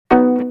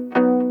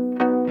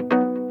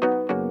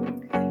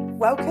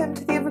Welcome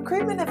to the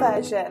Recruitment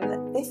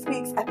version. This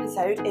week's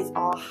episode is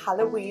our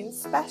Halloween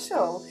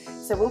special.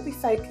 So we'll be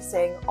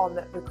focusing on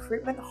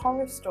recruitment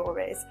horror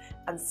stories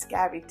and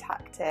scary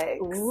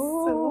tactics.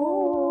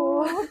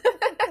 Ooh.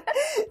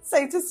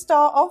 So to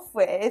start off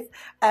with,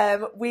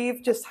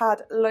 we've just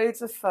had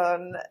loads of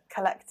fun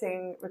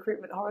collecting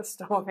recruitment horror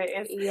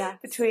stories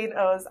between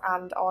us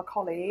and our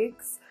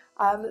colleagues.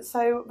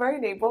 So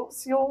Roni,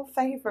 what's your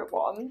favourite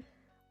one?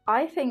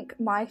 I think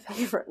my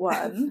favourite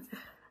one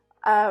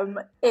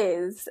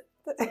is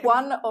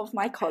one of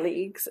my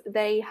colleagues.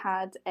 They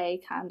had a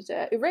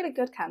candidate, a really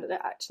good candidate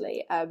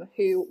actually,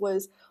 who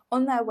was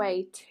on their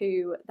way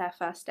to their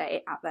first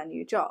day at their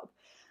new job.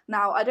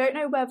 Now, I don't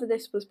know whether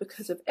this was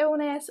because of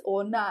illness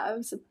or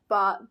nerves,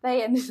 but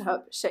they ended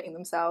up shitting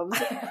themselves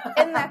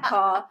in their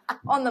car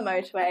on the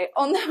motorway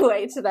on their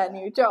way to their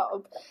new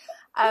job.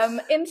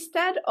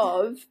 Instead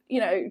of,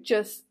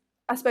 just,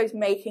 I suppose,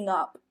 making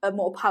up a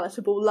more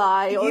palatable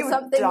lie or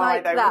something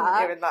like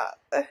that,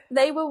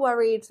 they were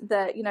worried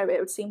that, it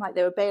would seem like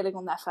they were bailing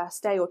on their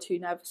first day or too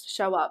nervous to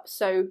show up.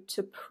 So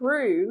to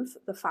prove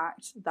the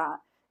fact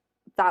that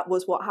that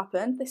was what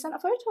happened, they sent a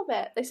photo of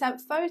it. They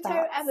sent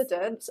photo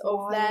evidence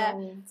of their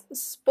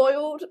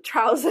spoiled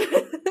trousers.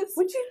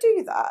 Would you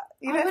do that?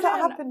 If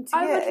that happened to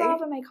you? I would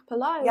rather make up a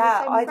lie.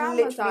 Yeah, I'd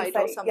literally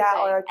say,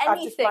 or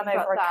I've just run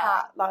over a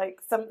cat,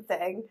 like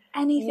something.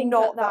 Anything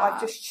Not but that.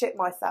 I've just shit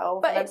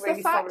myself. But and it's I'm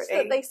really the fact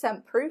sorry. that they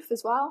sent proof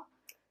as well.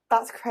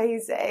 That's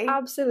crazy.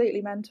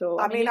 Absolutely mental.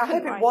 I mean, I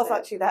hope it was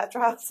actually their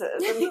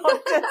trousers and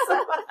not just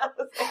someone else.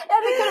 Yeah,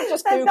 they could have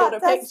just Googled a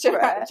picture.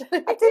 Actually.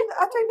 I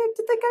don't know.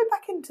 Did they go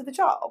back into the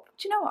job?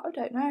 Do you know what? I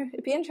don't know.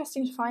 It'd be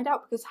interesting to find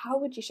out, because how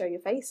would you show your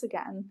face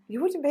again?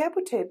 You wouldn't be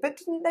able to.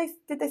 But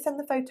did they send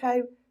the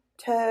photo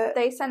to?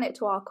 They sent it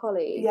to our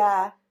colleague.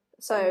 Yeah.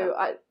 So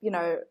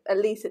at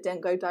least it didn't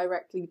go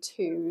directly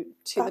to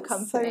the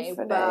company. So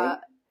funny.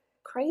 But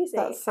crazy.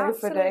 That's so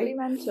absolutely funny.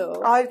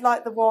 mental. I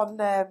like the one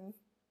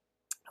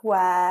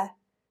where,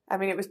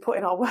 it was put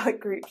in our work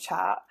group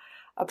chat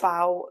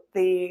about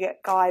the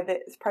guy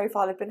that's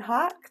profile had been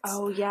hacked.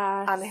 Oh,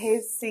 yes. And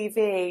his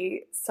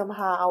CV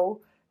somehow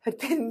had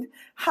been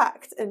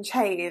hacked and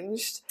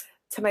changed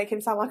to make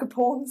him sound like a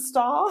porn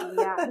star.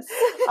 Yes.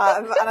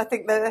 And I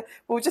think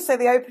we'll just say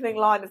the opening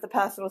line of the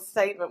personal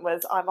statement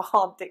was, "I'm a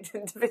hard-dicked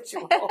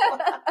individual."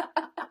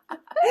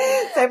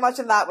 So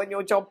imagine that when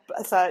you're job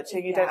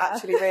searching, you don't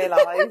actually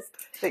realise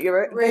that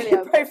your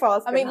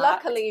profile's been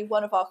hacked. Luckily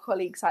one of our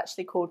colleagues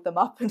actually called them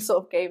up and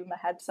sort of gave them a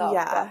heads up.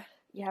 Yeah. But,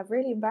 yeah,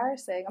 really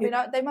embarrassing.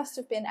 They must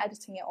have been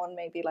editing it on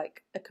maybe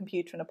like a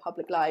computer in a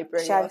public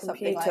library or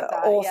something like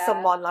that. Or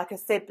someone like a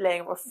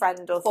sibling or a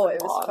friend or someone.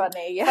 It was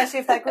funny, yeah. Especially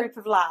if they're a group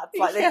of lads,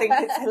 they think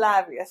it's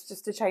hilarious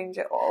just to change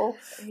it all.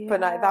 Yeah.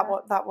 But no,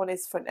 that one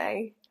is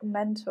funny.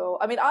 Mental.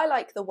 I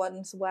like the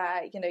ones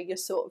where, you're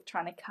sort of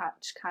trying to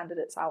catch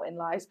candidates out in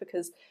lies,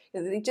 because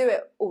they do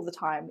it all the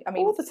time.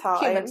 All the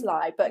time. Humans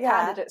lie, but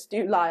candidates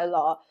do lie a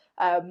lot.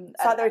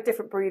 It's like they're a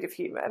different breed of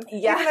human.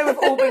 Yeah. Even though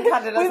we've all been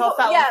candidates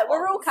ourselves. Yeah,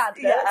 we're all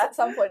candidates at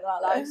some point in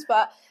our lives.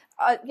 But,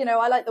 I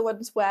like the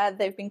ones where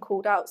they've been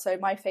called out. So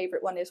my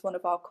favourite one is one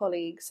of our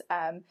colleagues.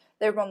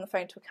 They were on the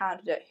phone to a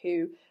candidate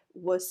who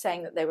was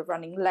saying that they were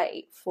running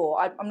late for,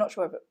 I'm not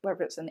sure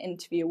whether it's an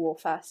interview or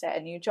first day at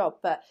a new job,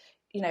 but,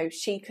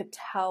 she could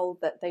tell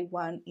that they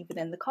weren't even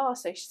in the car.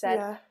 So she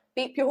said,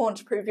 beep your horn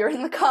to prove you're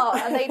in the car.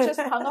 And they just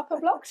hung up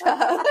and blocked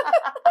her.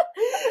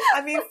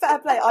 Fair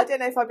play. I don't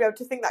know if I'd be able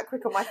to think that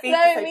quick on my feet to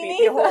say beep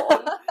your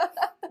horn.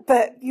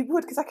 But you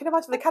would, because I can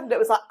imagine the candidate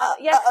was like,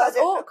 that's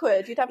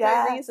awkward. You'd have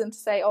no reason to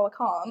say, I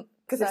can't.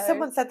 Because if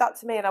someone said that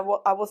to me and I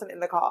wasn't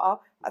in the car,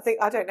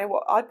 I don't know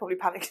what, I'd probably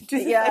panic and do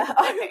the same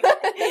thing.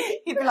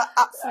 You'd be like,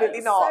 absolutely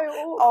not.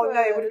 So oh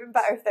no, it would have been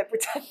better if they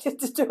pretended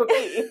to do a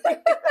beep. Go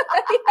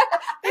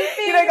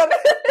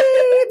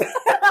beep.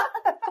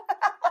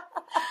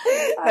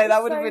 No,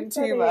 that would have been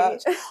too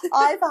much.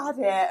 I've had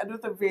here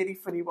another really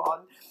funny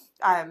one.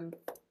 And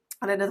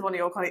another one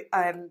of our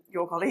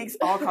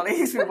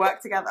colleagues who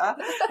work together,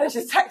 has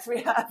just texted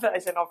me her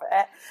version of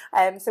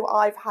it. So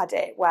I've had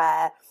it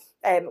where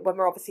when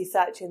we're obviously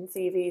searching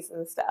CVs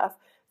and stuff,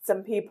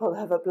 some people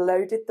have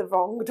uploaded the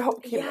wrong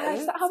documents.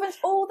 Yes, that happens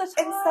all the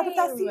time. Instead of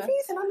their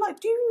CVs. And I'm like,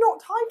 do not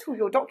title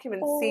your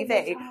documents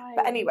CV.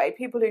 But anyway,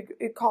 people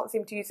who can't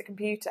seem to use a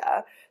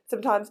computer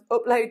sometimes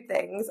upload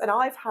things. And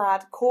I've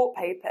had court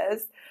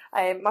papers.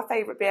 My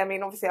favourite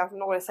being, obviously I'm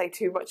not going to say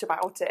too much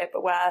about it,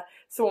 but where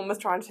someone was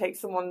trying to take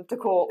someone to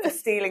court for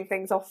stealing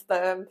things off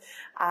them.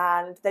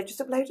 And they just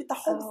uploaded the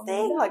whole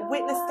thing, like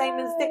witness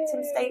statements,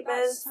 victim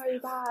statements, so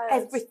bad.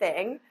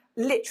 Everything.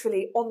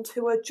 Literally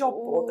onto a job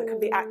board that can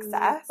be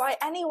accessed by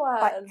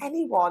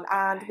anyone.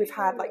 And we've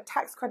had like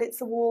tax credits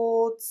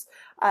awards,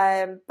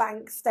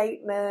 bank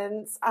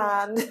statements,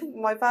 and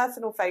my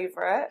personal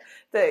favourite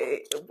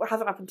that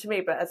hasn't happened to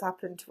me but has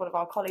happened to one of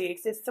our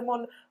colleagues is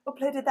someone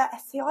uploaded their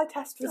STI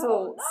test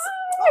results.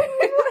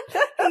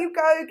 Here you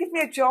go, give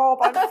me a job,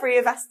 I'm free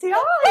of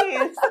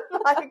STIs.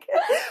 Like,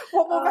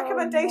 what more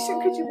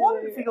recommendation could you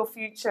want for your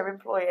future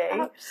employee?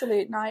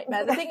 Absolute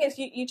nightmare. The thing is,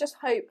 you just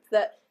hope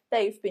that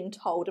they've been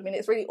told. I mean,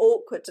 it's really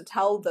awkward to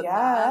tell them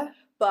that,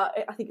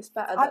 but I think it's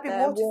better that they're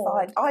mortified.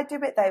 Warned. I do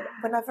it though.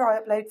 Whenever I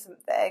upload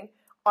something,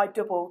 I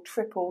double,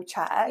 triple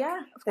check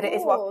that it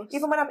is what.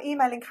 Even when I'm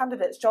emailing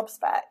candidates job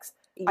specs,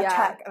 I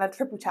check and I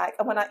triple check.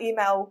 And when I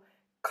email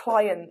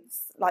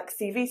clients like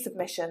CV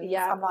submissions,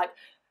 I'm like,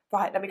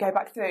 right, let me go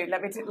back through.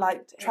 Let me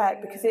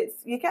check, because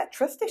you get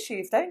trust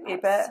issues, don't you?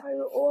 That's but so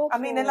awful. I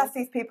mean, unless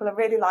these people are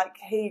really like,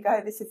 here you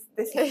go, this is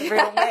the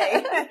real me.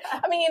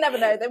 I mean, you never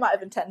know. They might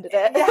have intended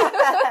it.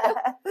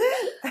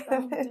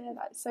 Oh dear,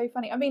 that's so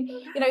funny. I mean,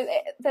 you know,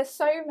 there's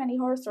so many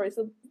horror stories.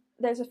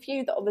 There's a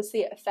few that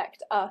obviously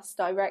affect us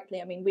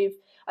directly. I mean,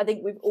 I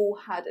think we've all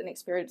had an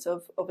experience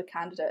of a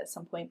candidate at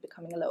some point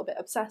becoming a little bit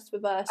obsessed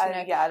with us.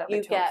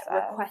 You get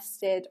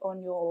requested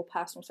on your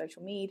personal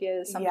social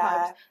media.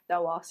 Sometimes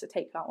they'll ask to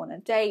take you out on a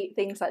date,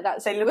 things like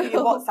that. They look at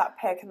your WhatsApp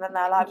pic and then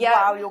they're like,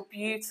 wow, you're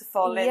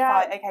beautiful. And it's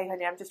like, okay,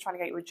 honey, I'm just trying to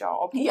get you a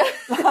job. Yeah.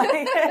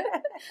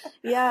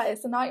 Yeah,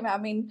 it's a nightmare. I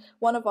mean,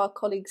 one of our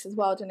colleagues as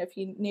well, I don't know if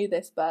you knew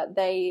this, but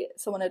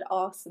someone had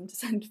asked them to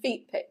send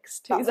feet pics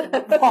to them.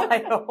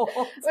 Wild.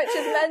 Which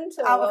is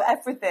mental. Out of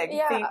everything.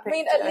 Yeah, I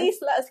mean, at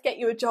least let us get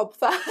you a job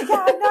first.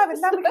 Yeah, I know,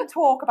 and then we can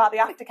talk about the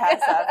aftercare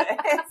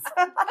service.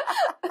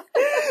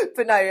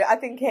 But no, I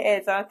think it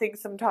is, and I think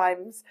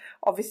sometimes,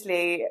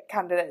 obviously,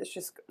 candidates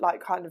just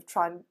kind of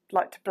try and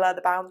to blur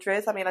the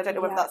boundaries. I mean, I don't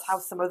know whether that's how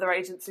some other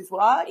agencies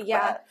work.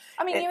 Yeah,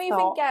 I mean, you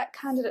even get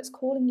candidates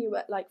calling you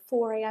at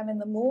 4 a.m. in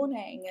the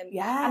morning,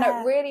 and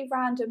at really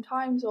random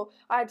times. Or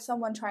I had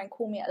someone try and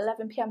call me at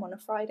 11 p.m. on a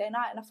Friday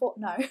night, and I thought,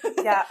 no,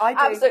 I do.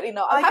 Absolutely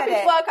not. I'm happy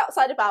to work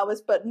outside of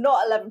hours, but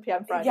not 11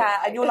 p.m. Friday night.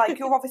 And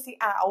you're obviously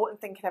out and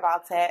thinking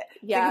about it,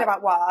 thinking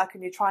about work,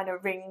 and you're trying to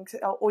ring,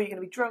 or you're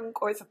going to be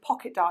drunk, or it's a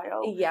pocket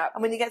dial. Yeah.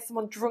 And when you get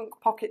someone drunk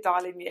pocket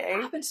dialing you,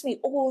 it happens to me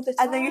all the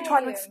time. And then you're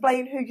trying to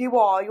explain who you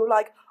are. You're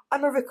like,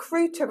 I'm a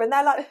recruiter, and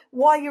they're like,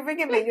 why are you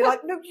ringing me? And you're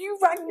like, no, you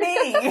rang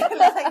me.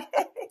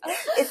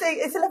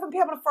 It's 11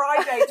 p.m. on a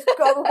Friday. Just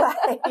go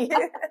away.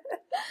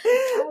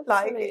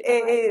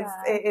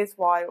 It is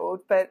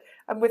wild.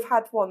 And we've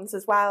had ones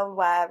as well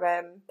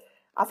where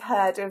I've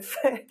heard of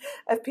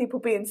people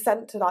being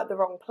sent to the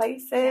wrong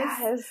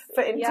places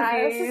for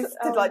interviews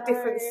to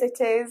different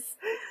cities.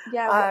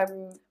 Yeah,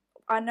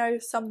 I know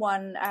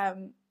someone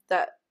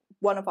that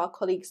one of our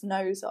colleagues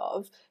knows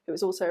of, who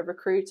was also a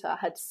recruiter,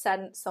 had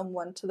sent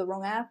someone to the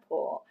wrong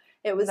airport.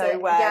 It was way.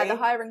 Yeah, the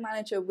hiring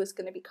manager was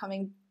going to be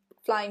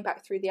flying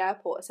back through the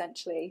airport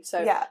essentially.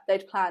 So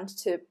they'd planned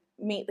to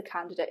meet the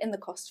candidate in the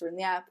Costa in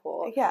the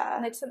airport. Yeah.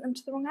 And they'd sent them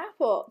to the wrong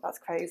airport. That's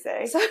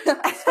crazy. So,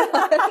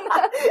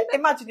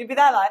 imagine you'd be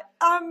there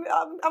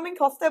I'm in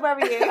Costa, where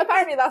are you?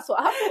 Apparently that's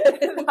what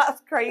happened.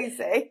 That's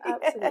crazy.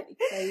 Absolutely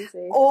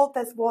crazy. Or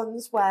there's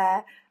ones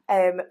where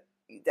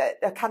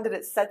a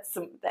candidate said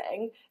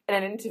something in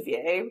an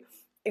interview,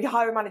 the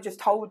hiring manager's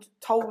told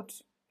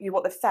you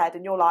what they've said,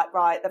 and you're like,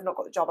 right, they've not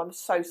got the job, I'm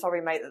so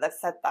sorry, mate, that they've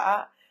said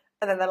that.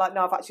 And then they're like,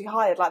 no, I've actually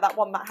hired. Like that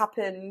one that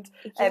happened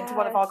to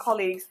one of our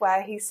colleagues,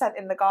 where he sent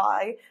in the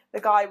guy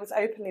was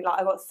openly like,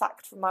 I got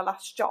sacked from my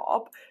last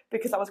job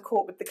because I was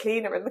caught with the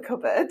cleaner in the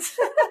cupboard.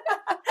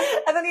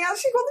 And then he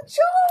actually got the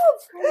job.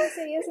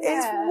 Crazy, isn't it?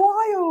 It's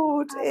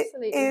wild.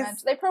 Absolutely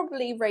mental. They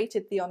probably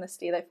rated the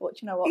honesty. They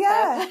thought, you know what?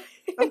 Yeah.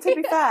 And to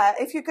be fair,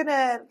 if you're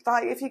gonna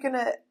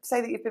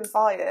say that you've been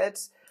fired,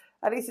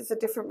 at least it's a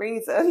different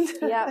reason.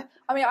 Yeah.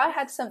 I mean, I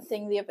had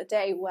something the other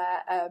day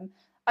where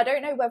I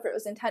don't know whether it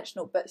was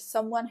intentional, but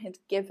someone had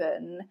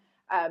given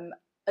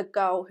a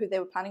girl who they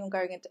were planning on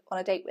going on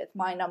a date with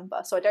my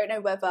number. So I don't know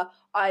whether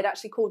I'd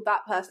actually called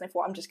that person. I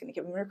thought, I'm just going to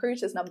give them a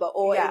recruiter's number,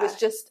 or it was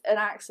just an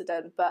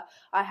accident. But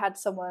I had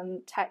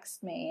someone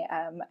text me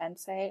and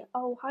say,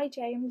 oh, hi,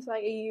 James. Are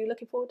you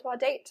looking forward to our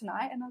date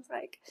tonight? And I was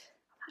like,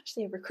 I'm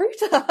actually a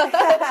recruiter.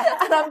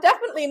 And I'm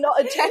definitely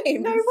not a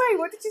James. No way.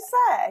 What did you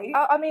say?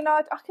 I mean,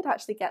 I could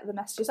actually get the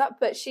messages up,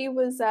 but she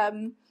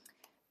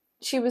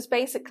was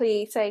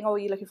basically saying, oh, are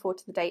you looking forward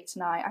to the date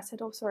tonight? I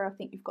said, oh, sorry, I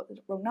think you've got the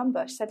wrong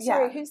number. She said,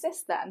 sorry, who's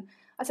this then?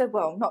 I said,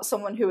 well, not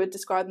someone who would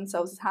describe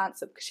themselves as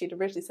handsome, because she'd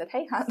originally said,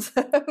 hey,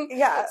 handsome.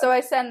 Yeah. So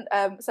I sent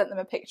them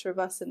a picture of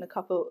us and a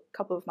couple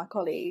of my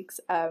colleagues,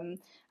 and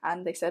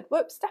they said,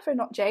 whoops, definitely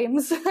not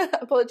James.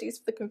 Apologies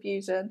for the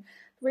confusion.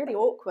 Really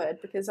awkward,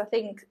 because I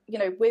think,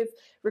 with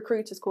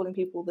recruiters calling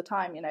people all the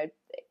time,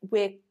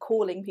 we're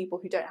calling people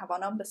who don't have our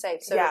number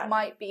saved. So it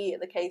might be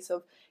the case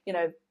of,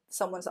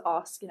 someone's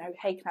asked,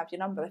 hey, can I have your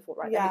number? I thought,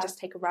 right, let me just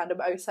take a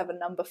random 07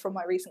 number from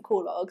my recent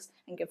call logs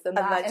and give them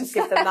that. And then just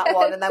give them that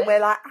one. And then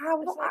we're like,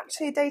 we're not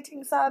actually a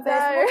dating service.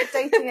 No. We're not a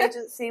dating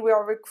agency. We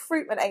are a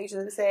recruitment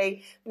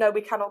agency. No,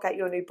 we cannot get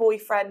you a new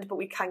boyfriend, but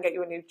we can get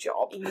you a new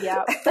job.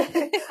 Yeah.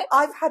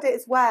 I've had it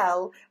as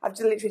well. I've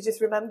literally just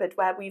remembered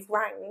where we've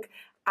rang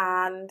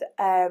and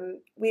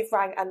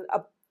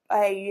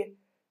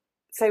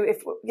so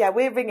if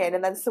we're ringing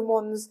and then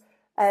someone's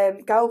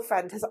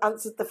girlfriend has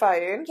answered the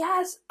phone.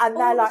 Yes. And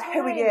they're like,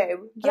 who are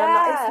you? And Yeah.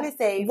 I'm like, it's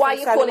Lizzie. Why are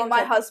you calling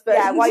my husband?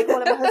 Yeah, why are you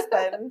calling my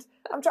husband?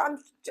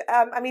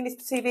 I mean, his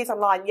CV's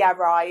online. Yeah,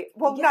 right.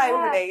 Well, no,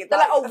 honey. They're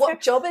like, oh,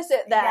 what job is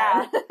it then?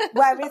 Yeah.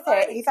 Where is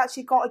it? He's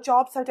actually got a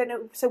job, so I don't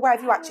know. So where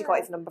have you actually got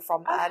his number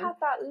from then? I've had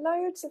that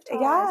loads of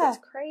times. Yeah. It's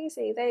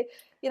crazy. They,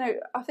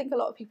 I think a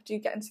lot of people do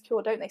get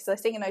insecure, don't they? So they're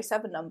seeing an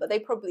 07 number. They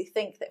probably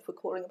think that if we're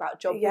calling about a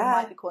job, we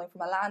might be calling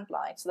from a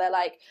landline. So they're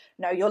like,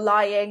 no, you're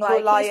lying.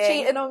 Like, he's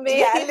cheating on me.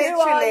 Yeah,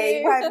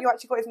 literally. Where have you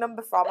actually got his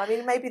number from? I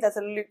mean, maybe there's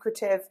a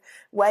lucrative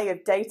way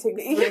of dating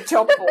through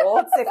job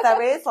boards. If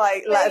there is,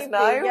 like, let us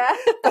know. Yeah.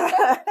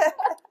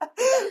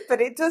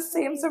 But it does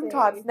seem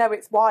sometimes, no,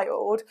 it's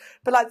wild.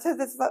 But like, so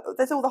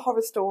there's all the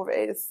horror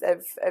stories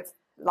of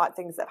like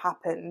things that have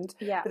happened.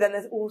 Yeah. But then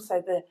there's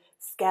also the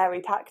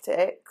scary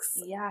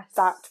tactics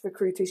that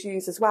recruiters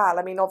use as well.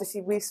 I mean,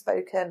 obviously we've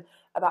spoken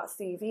about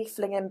CV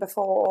flinging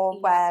before,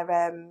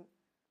 where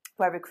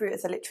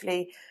recruiters are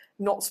literally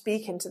not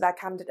speaking to their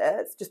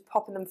candidates, just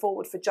popping them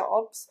forward for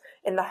jobs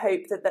in the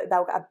hope that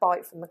they'll get a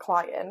bite from the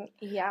client.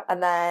 Yeah.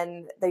 And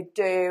then they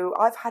do.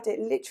 I've had it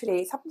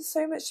literally, it's happened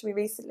so much to me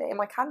recently, and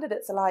my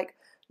candidates are like,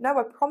 no,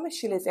 I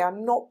promise you, Lizzie,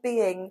 I'm not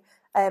being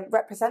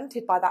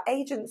represented by that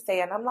agency.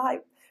 And I'm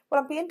like,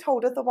 well, I'm being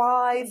told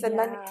otherwise. And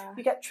then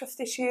you get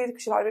trust issues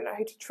because you're like, I don't know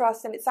who to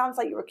trust. And it sounds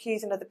like you're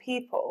accusing other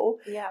people.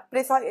 Yeah.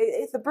 But it's like,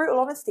 it's the brutal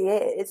honesty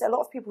is a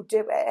lot of people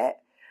do it.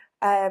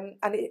 And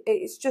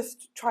it's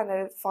just trying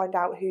to find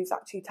out who's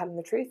actually telling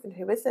the truth and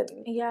who isn't.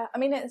 Yeah, I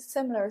mean, it's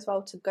similar as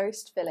well to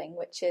ghost filling,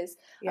 which is,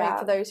 I mean,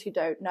 for those who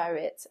don't know,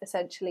 it's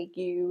essentially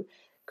you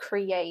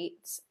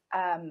create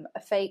a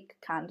fake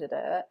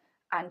candidate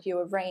and you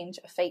arrange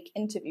a fake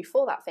interview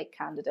for that fake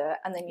candidate,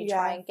 and then you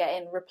try and get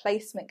in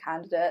replacement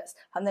candidates,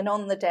 and then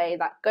on the day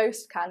that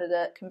ghost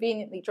candidate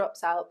conveniently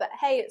drops out, but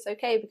hey, it's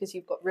okay because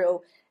you've got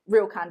real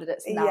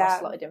candidates now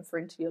slotted in for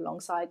interview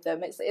alongside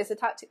them. It's a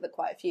tactic that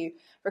quite a few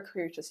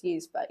recruiters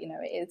use, but it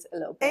is a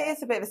little bit. It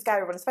is a bit of a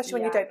scary one, especially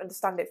when you don't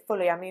understand it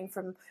fully. I mean,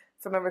 from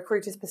a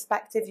recruiter's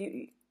perspective,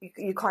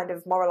 you kind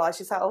of moralise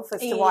yourself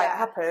as to why it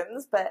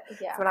happens, but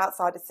from an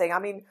outsider thing, I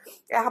mean,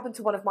 it happened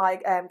to one of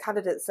my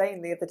candidates,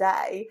 Zane, the other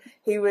day.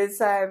 He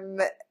was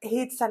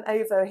he'd sent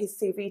over his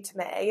CV to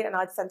me, and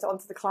I'd sent it on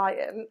to the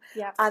client.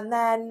 Yeah. And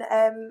then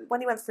when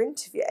he went for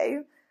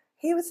interview,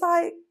 he was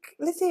like,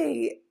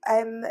 Lizzie,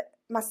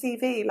 my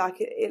CV, like,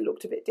 it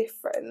looked a bit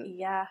different.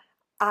 Yeah.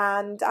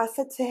 And I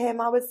said to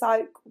him, I was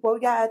like, well,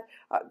 yeah,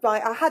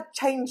 like, I had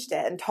changed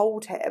it and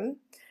told him.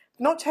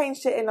 Not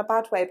changed it in a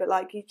bad way, but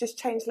like you just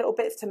changed little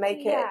bits to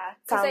make it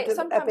sound a bit more.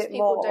 Sometimes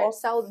people don't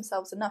sell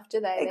themselves enough, do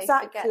they?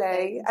 Exactly.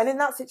 They and in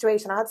that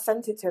situation, I had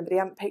sent it to him, but he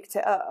hadn't picked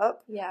it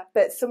up. Yeah.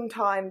 But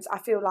sometimes I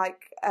feel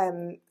like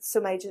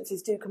some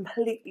agencies do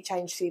completely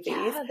change CVs.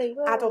 Yeah, they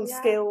will. Add on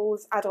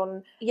skills, add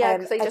on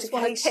because they just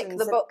want to tick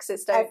the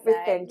boxes, don't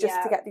everything,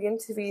 just to get the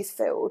interviews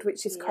filled,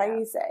 which is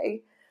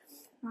crazy.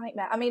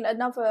 Nightmare. I mean,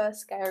 another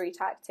scary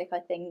tactic, I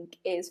think,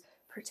 is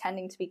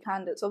pretending to be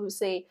candidates.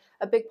 Obviously,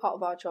 a big part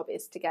of our job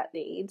is to get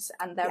leads,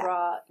 and there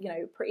are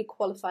pretty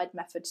qualified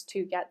methods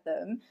to get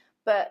them.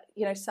 But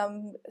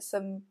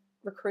some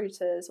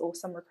recruiters or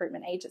some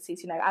recruitment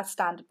agencies, as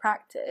standard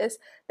practice,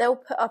 they'll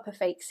put up a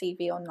fake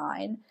CV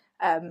online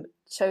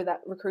so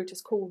that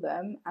recruiters call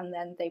them, and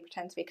then they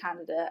pretend to be a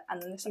candidate, and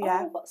then they say,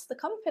 oh, what's the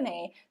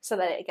company? So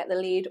that they get the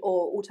lead.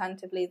 Or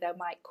alternatively, they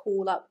might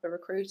call up a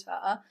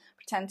recruiter,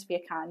 pretend to be a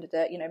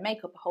candidate,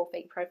 make up a whole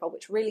fake profile,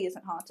 which really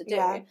isn't hard to do,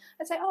 and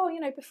say, oh,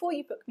 before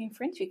you book me in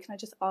for interview, can I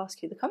just ask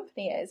who the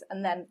company is?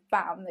 And then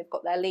bam, they've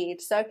got their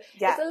lead. So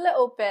it's a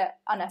little bit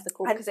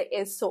unethical because it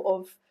is sort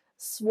of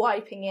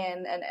swiping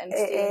in and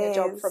stealing a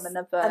job from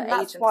another agency.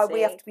 And that's why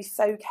we have to be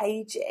so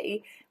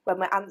cagey when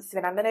we're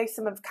answering. And I know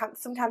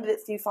some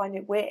candidates do find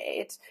it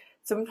weird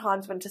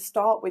sometimes when to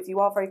start with you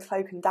are very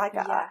cloak and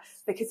dagger,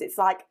 because it's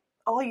like,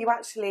 are you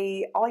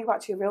actually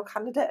a real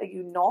candidate? Are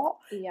you not?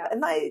 Yeah.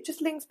 And that, it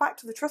just links back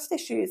to the trust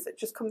issues that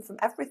just come from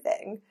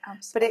everything.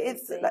 Absolutely. But it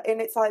is,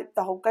 and it's like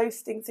the whole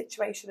ghosting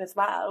situation as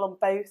well on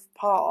both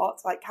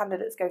parts, like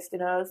candidates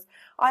ghosting us.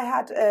 I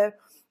had a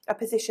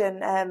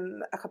position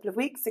a couple of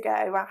weeks ago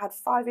where I had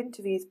 5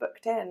 interviews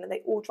booked in and they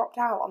all dropped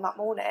out on that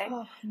morning.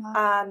 Oh, no.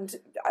 And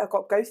I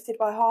got ghosted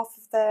by half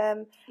of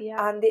them.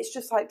 Yeah. And it's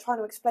just like trying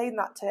to explain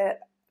that to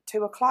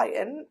a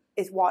client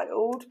is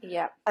wild.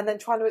 Yeah. And then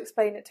trying to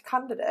explain it to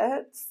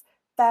candidates,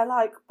 they're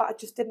like, but I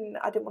didn't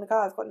want to go,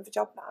 I've got another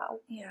job now.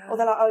 Yeah. Or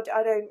they're like, oh,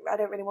 I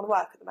don't really want to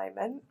work at the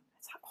moment.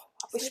 It's like, oh,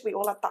 I wish we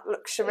all had that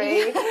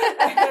luxury.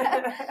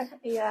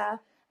 Yeah.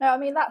 No, I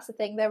mean, that's the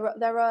thing.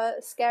 There are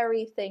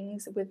scary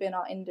things within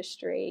our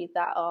industry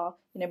that are,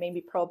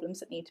 maybe problems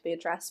that need to be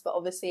addressed. But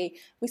obviously,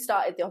 we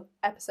started the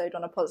episode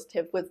on a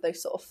positive with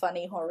those sort of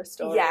funny horror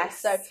stories.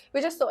 Yes. So we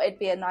just thought it'd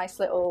be a nice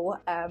little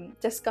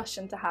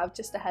discussion to have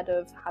just ahead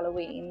of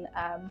Halloween.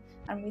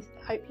 And we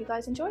hope you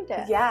guys enjoyed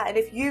it. Yeah, and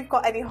if you've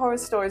got any horror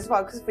stories as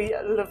well, because we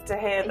love to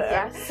hear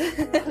them,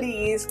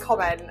 please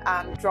comment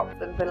and drop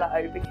them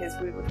below because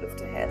we would love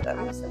to hear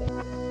them.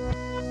 Absolutely.